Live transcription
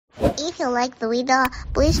If you like the video,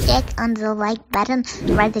 please click on the like button,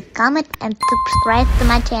 write a comment and subscribe to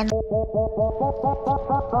my channel.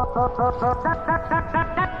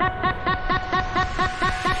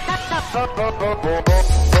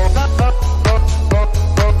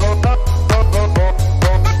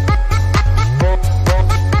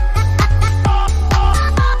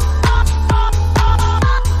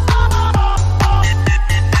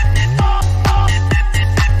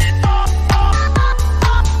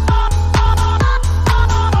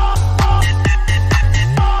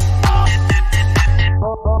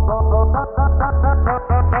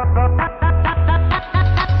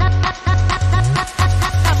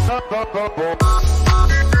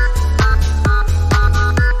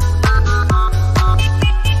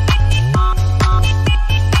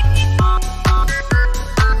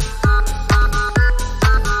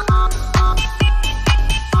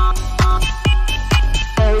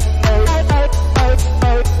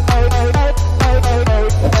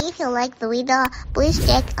 If you like the video, please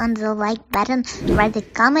click on the like button, write a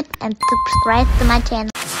comment and subscribe to my channel.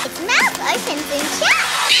 It's mouth opens in chat.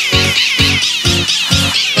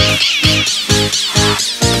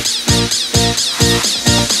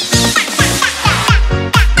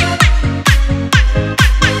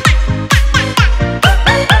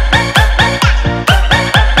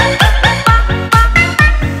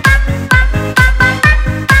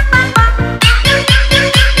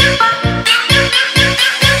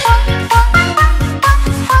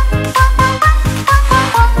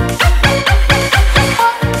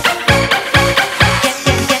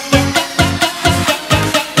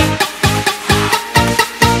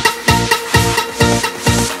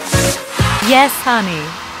 Yes, honey.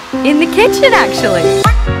 In the kitchen, actually.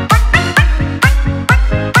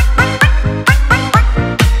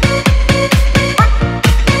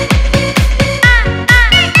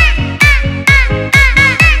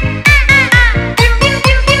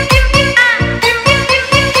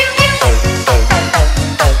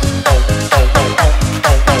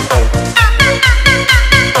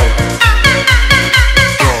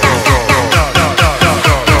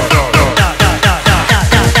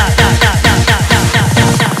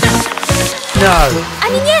 No. I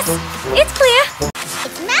mean, yes, it's clear.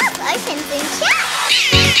 It's mouth opens in chat.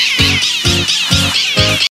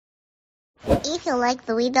 If you like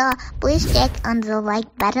the video, please click on the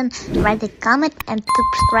like button, write a comment and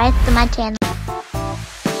subscribe to my channel.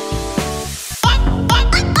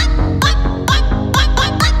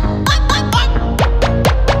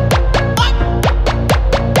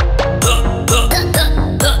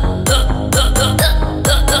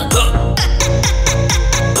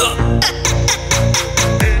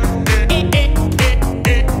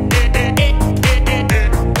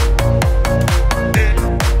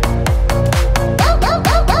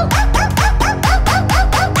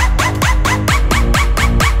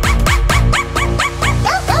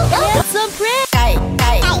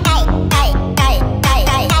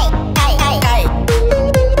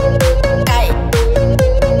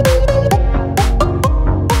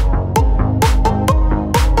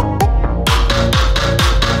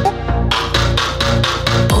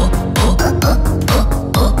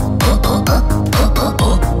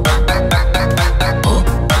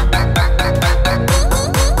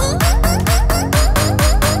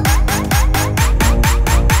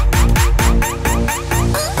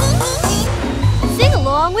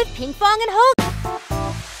 With Pinkfong and Hope.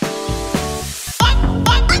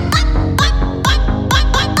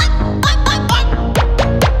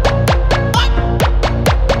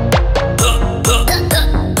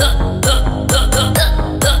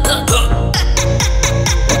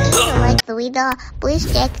 If you like the video, please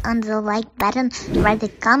click on the like button, write a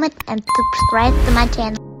comment and subscribe to my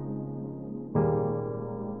channel.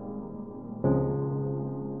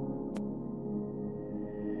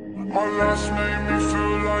 My last made me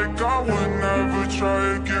feel like I would never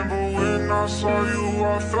try again, but when I saw you,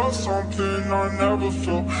 I felt something I never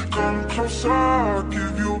felt. Come closer, I'll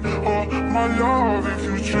give you all my love. If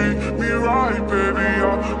you treat me right, baby,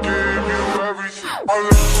 I'll give you everything. My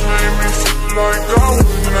last made me feel like I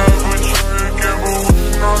would never try again, but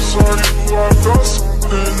when I saw you, I felt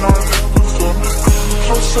something I never felt. Come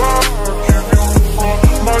closer, I'll give you all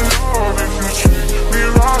my love. If you treat me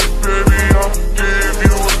right, baby, I'll give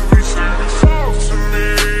you everything. Talk to me,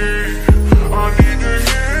 I need to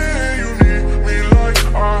hear you need me like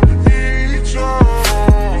I need you.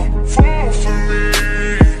 Fall for me,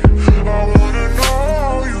 I wanna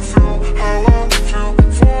know you feel how I feel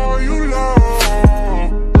for you,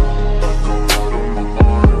 love. Like I'm out of my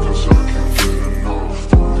mind, 'cause I can't get enough.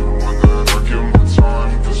 Only when that I give my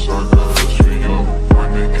time, 'cause I got this for you. Might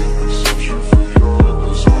make an exception.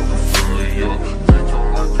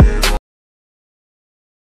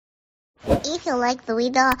 If you like the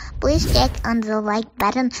video, please click on the like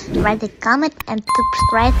button, write a comment and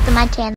subscribe to my channel.